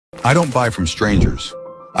I don't buy from strangers.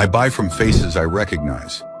 I buy from faces I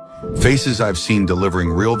recognize. Faces I've seen delivering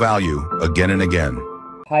real value again and again.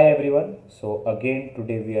 Hi everyone. So again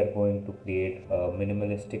today we are going to create a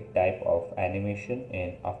minimalistic type of animation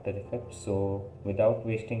in After Effects. So without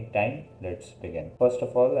wasting time, let's begin. First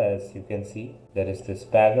of all, as you can see, there is this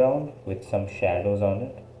background with some shadows on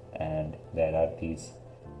it, and there are these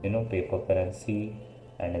paper currency,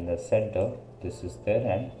 and in the center this is there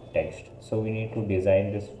and text. So we need to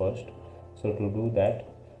design this first. So to do that,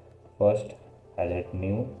 first I'll hit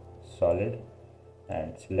new solid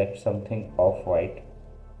and select something off-white.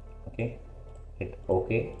 Okay, hit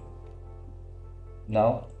OK.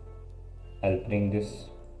 Now I'll bring this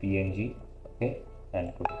PNG, okay,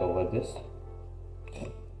 and put it over this,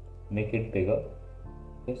 make it bigger,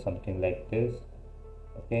 okay, something like this,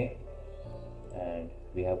 okay, and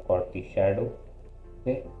we have got the shadow.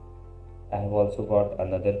 Okay, I have also got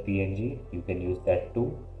another PNG, you can use that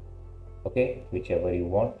too, okay, whichever you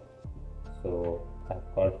want. So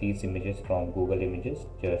I've got these images from Google Images.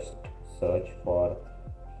 Just search for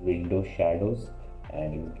window shadows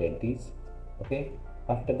and you get these. Okay,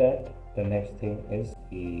 after that the next thing is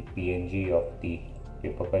the PNG of the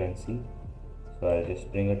paper currency. So I'll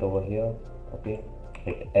just bring it over here. Okay,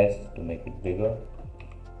 hit S to make it bigger.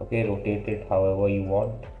 Okay, rotate it however you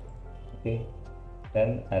want. Okay,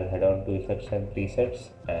 then I'll head on to effects and presets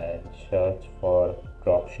and search for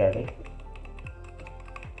drop shadow.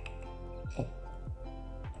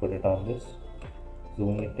 Put it on this,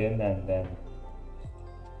 zoom it in, and then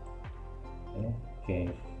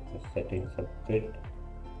change the settings a bit.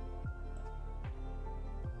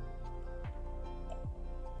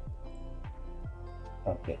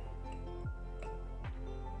 Okay,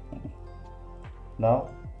 now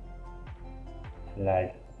I'll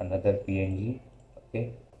add another PNG,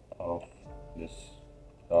 okay, of this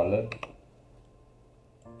dollar.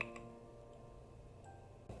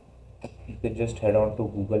 You can just head on to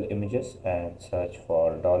Google Images and search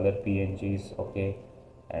for dollar PNGs, okay,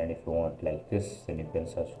 and if you want like this, then you can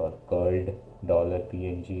search for curled dollar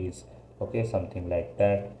PNGs, okay, something like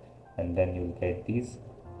that, and then you'll get these.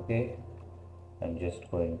 Okay, I'm just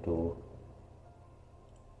going to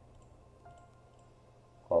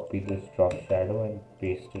copy this drop shadow and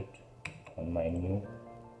paste it on my new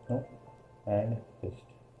and just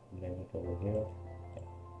bring it over here,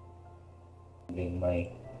 bring my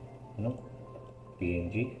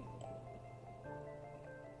PNG,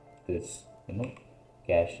 this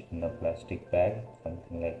cash in a plastic bag,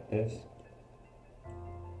 something like this.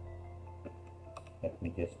 Let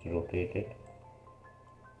me just rotate it.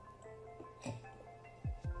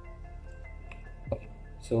 Okay,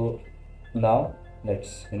 so now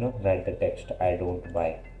let's write the text I don't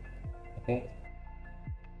buy. Okay,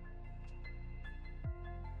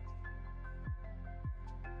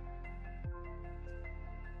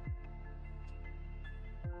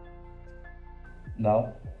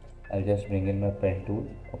 now I'll just bring in my pen tool.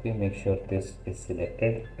 Okay, make sure this is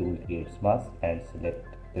selected, tool creates mask, and select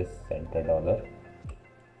this center dollar.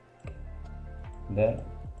 Then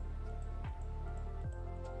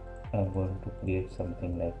I'm going to create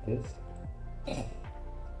something like this.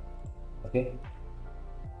 Okay,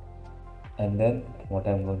 and then what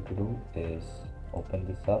I'm going to do is open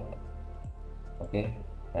this up. Okay,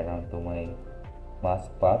 head on to my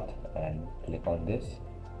mask path and click on this,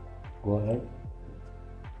 go ahead.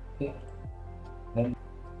 Okay, then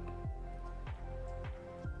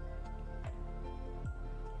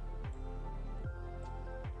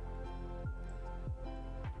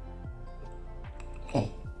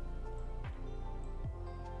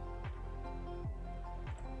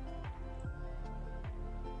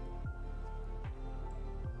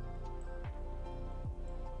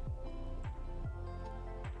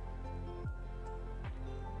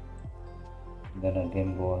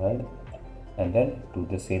again go ahead and then do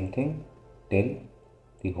the same thing till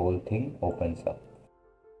the whole thing opens up.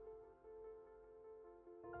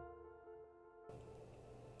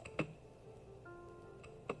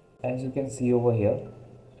 As you can see over here,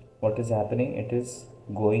 what is happening, it is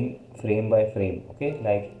going frame by frame, okay,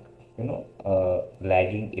 like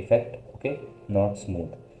lagging effect, okay, not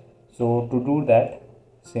smooth. So to do that,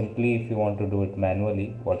 simply if you want to do it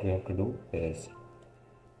manually, what you have to do is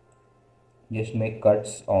just make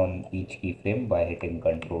cuts on each keyframe by hitting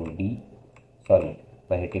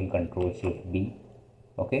by hitting Control Shift D.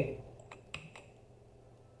 Okay,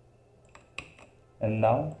 and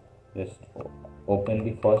now just open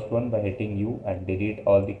the first one by hitting U and delete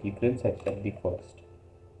all the keyframes except the first.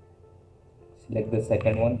 Select the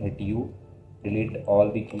second one, hit U, delete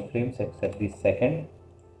all the keyframes except the second.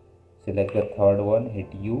 Select the third one,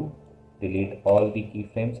 hit U, delete all the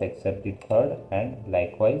keyframes except the third, and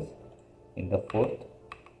likewise in the fourth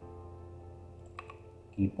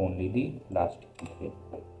keep only the last keyframe.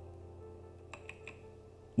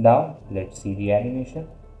 Now let's see the animation.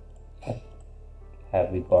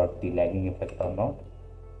 Have we got the lagging effect or not?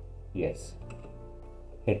 Yes.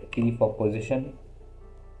 Hit T for position,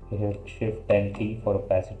 hit shift and T for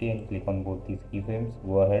opacity, and click on both these keyframes.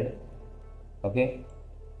 Go ahead, okay,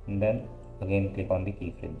 and then again click on the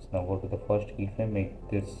keyframes. Now go to the first keyframe, make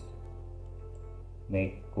this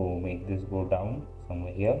go down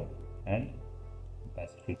somewhere here, and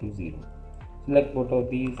opacity to 0. Select both of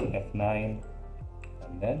these, F9,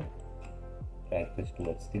 and then drag this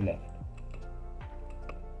towards the left.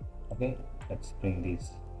 Okay, let's bring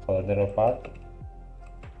these further apart.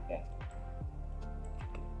 Yeah,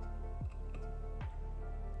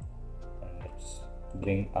 and let's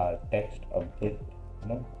bring our text a bit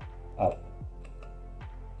up.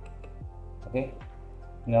 Okay,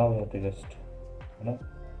 now we have to just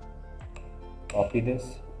copy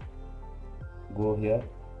this, go here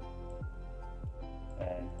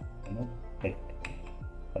and hit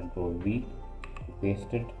Control V to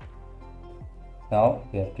paste it. Now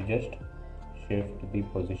we have to just shift the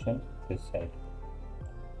position this side.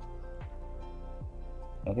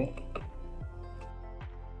 Okay,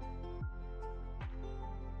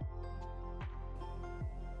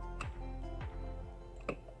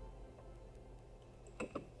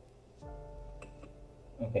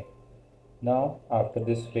 okay, now after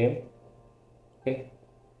this frame, okay,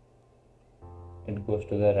 it goes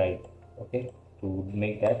to the right. Okay, to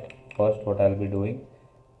make that, first what I'll be doing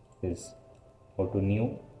is go to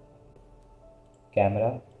new,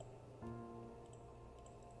 camera,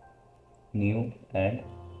 new, and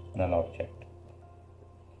null object.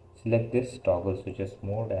 Select this toggle switches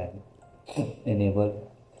mode and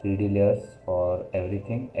enable 3D layers for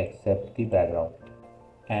everything except the background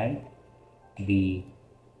and the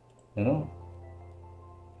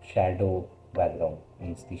shadow background,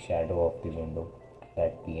 means the shadow of the window,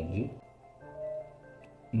 that PNG.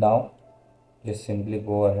 Now just simply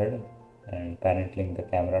go ahead and parent link the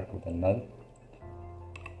camera to the null,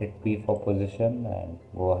 hit P for position and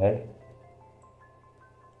go ahead,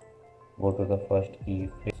 go to the first key,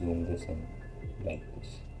 zoom this in like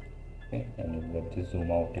this, okay, and you get the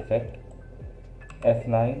zoom out effect,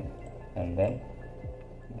 F9, and then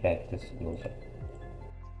drag this closer.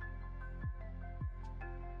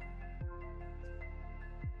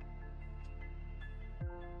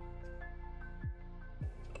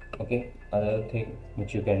 Okay, another thing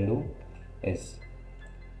which you can do is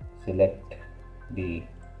select the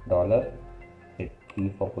dollar, hit P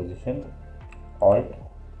for position, Alt,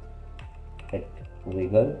 hit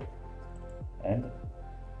wiggle and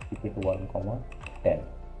keep it 1,10.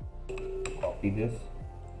 Copy this,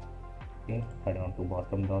 okay, head on to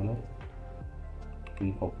bottom dollar,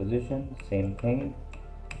 P for position, same thing,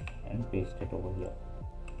 and paste it over here.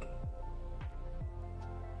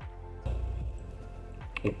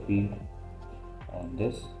 Hit P on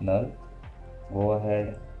this null, go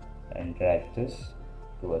ahead and drag this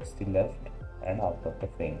towards the left and out of the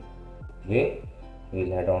frame. Okay,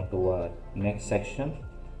 we'll head on to our next section.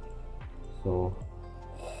 So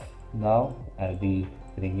now I'll be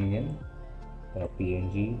bringing in a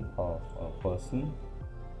PNG of a person.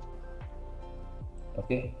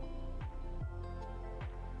 Okay,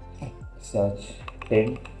 search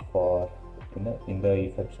hint for in the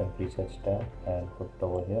effects and presets tab and put it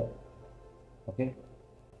over here. Okay,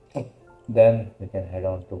 then we can head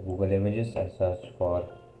on to Google Images and search for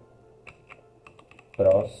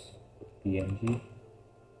cross PNG.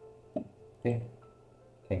 Okay,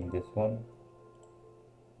 take this one,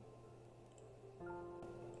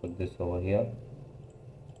 put this over here.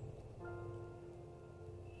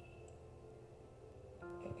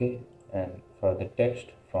 Okay, and for the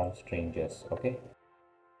text, from strangers. Okay,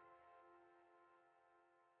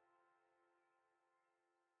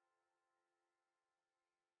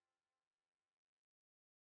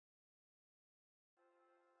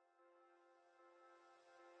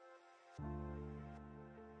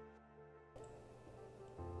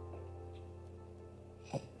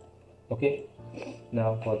 okay,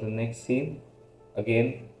 now for the next scene,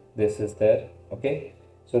 again this is there. Okay,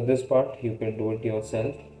 so this part you can do it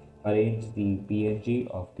yourself. Arrange the PNG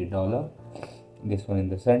of the dollar, this one in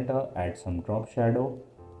the center, add some drop shadow,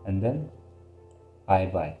 and then I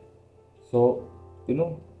buy. So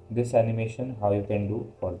this animation, how you can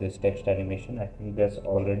do for this text animation, I think there's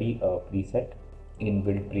already a preset,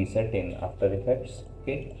 inbuilt preset in After Effects.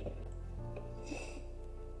 Okay,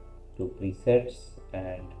 to presets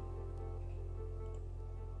and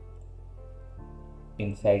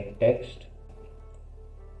inside text,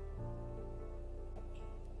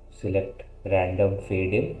 select random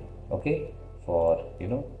fade in, okay, for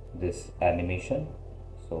this animation.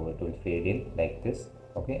 So it will fade in like this,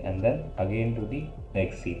 okay, and then again to the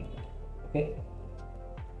next scene, okay.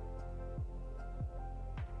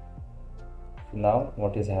 So now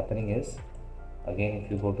what is happening is, again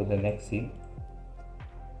if you go to the next scene,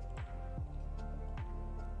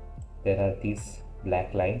 there are these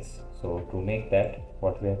black lines. So to make that,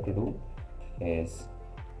 what we have to do is,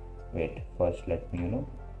 wait, first let me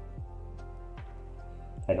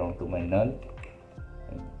head on to my null,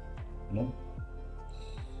 and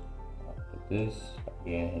after this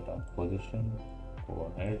again hit on position,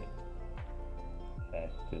 go ahead, drag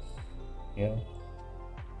this here,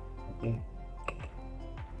 okay,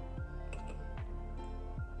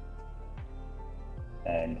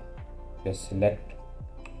 and just select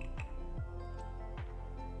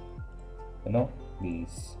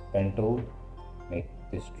these pen tool, make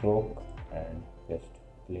this stroke and just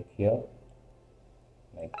click here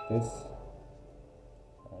like this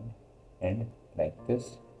and end like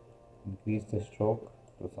this. Increase the stroke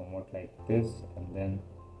to somewhat like this, and then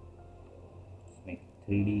make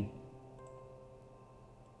 3D.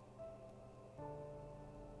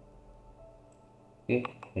 Okay,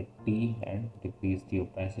 hit T and decrease the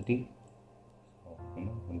opacity, so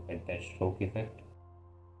you get that stroke effect.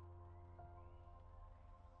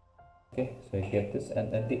 Okay, so you get this,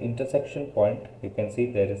 and at the intersection point you can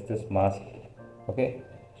see there is this mask. Okay,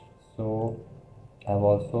 so I've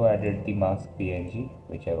also added the mask PNG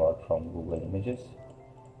which I got from Google Images.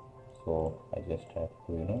 So I just have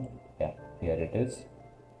to yeah, here it is,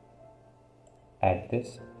 add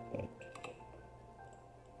this,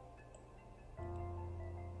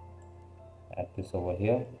 add this over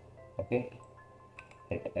here, okay,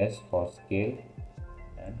 hit S for scale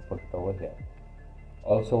and put it over here.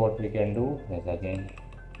 Also what we can do is again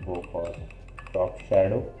go for drop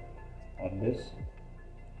shadow on this,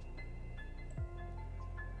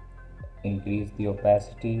 increase the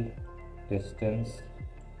opacity, distance,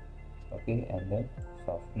 okay, and then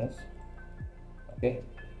softness, okay,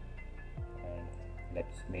 and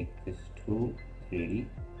let's make this to 3D.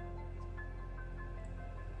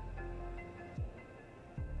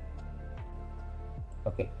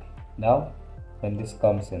 Okay, now when this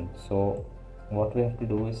comes in, so what we have to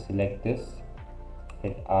do is select this,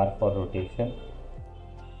 hit R for rotation,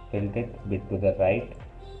 tilt it a bit to the right,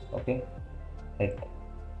 okay, hit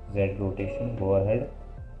Z rotation, go ahead,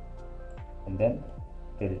 and then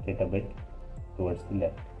tilt it a bit towards the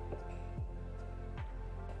left.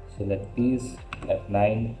 Select these,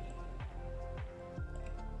 F9,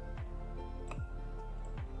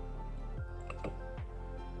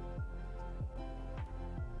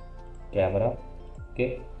 camera,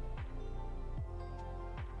 okay,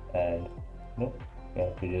 and you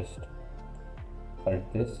have to just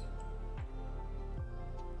cut this,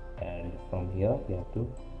 and from here you have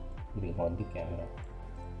to bring on the camera.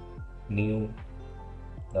 New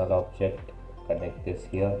null object, connect this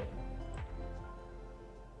here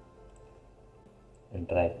and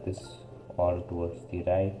drag this all towards the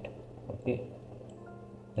right, okay,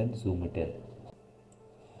 then zoom it in,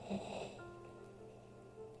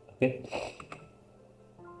 okay.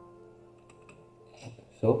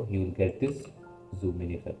 So you will get this zoom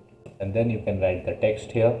in effect, and then you can write the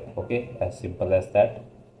text here, okay, as simple as that,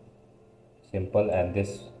 simple. And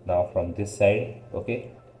this now from this side,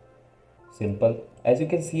 okay, simple. As you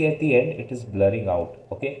can see at the end it is blurring out,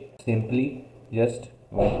 okay. Simply just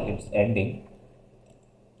when it's ending,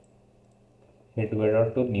 hit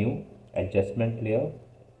word to new adjustment layer,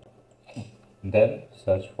 then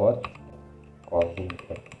search for causing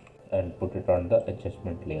effect and put it on the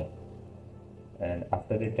adjustment layer, and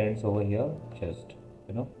after it ends over here, just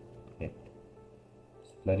hit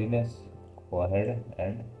blurriness, go ahead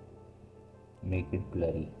and make it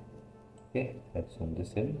blurry, okay. Let's zoom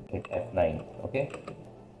this in, hit F9, okay,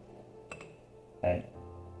 and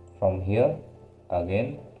from here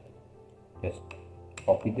again just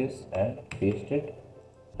copy this and paste it,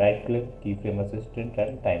 right click, keyframe assistant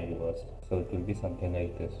and time reverse. So it will be something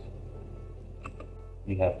like this.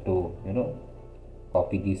 We have to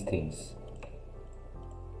copy these things,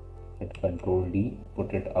 hit Ctrl D,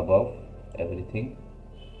 put it above everything,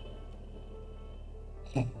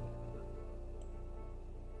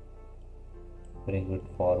 bring it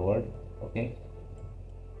forward, okay,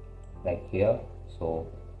 like here. So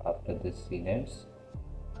after this scene ends,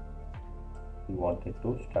 we want it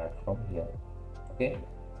to start from here, okay.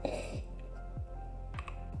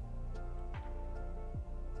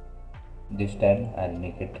 This time I'll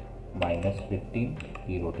make it -15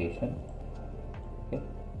 key rotation, okay,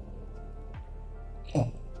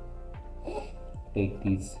 take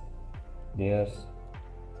these layers,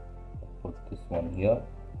 put this one here,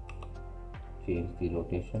 change the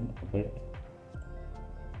rotation a bit,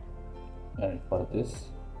 and for this,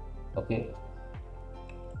 okay,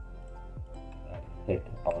 hit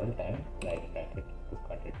all time right bracket to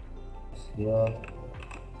cut it here.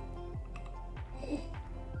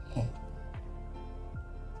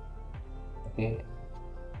 Okay,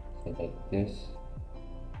 so like this.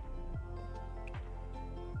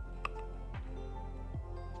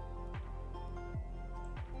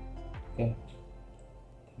 Okay,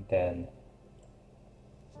 then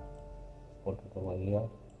put it over here.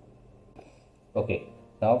 Okay,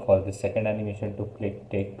 now for the second animation to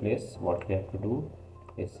take place, what we have to do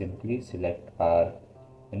is simply select our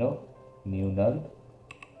new null,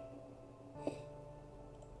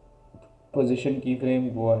 position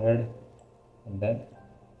keyframe, go ahead and then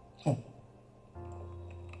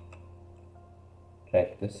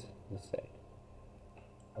drag this side.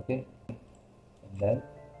 Okay, and then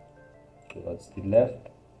towards the left.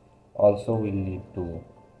 Also we'll need to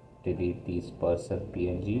delete these person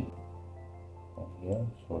png from here.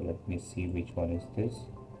 So let me see which one is this.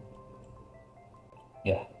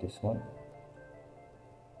 Yeah, this one.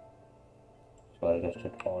 So I'll just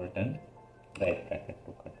hit alt and right bracket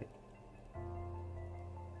to cut it.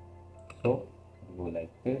 So go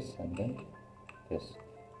like this and then this.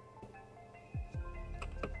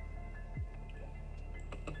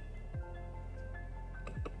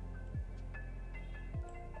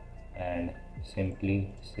 And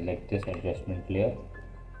simply select this adjustment layer.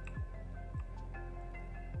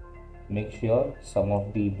 Make sure some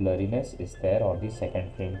of the blurriness is there on the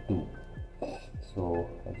second frame too. So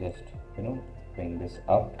I just bring this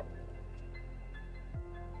up.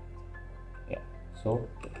 Yeah, so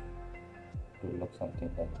it will look something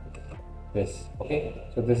like this. Okay,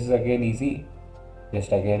 so this is again easy.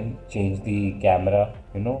 Just again change the camera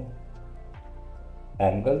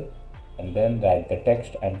angle and then write the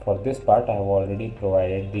text, and for this part I have already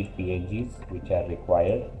provided the PNGs which are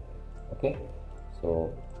required. Okay,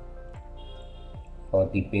 so for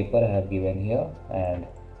the paper I have given here, and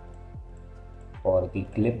for the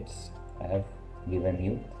clips I have given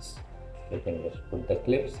you this. You can just put the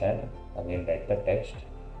clips and again write the text.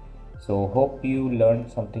 So hope you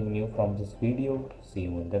learned something new from this video. See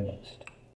you in the next.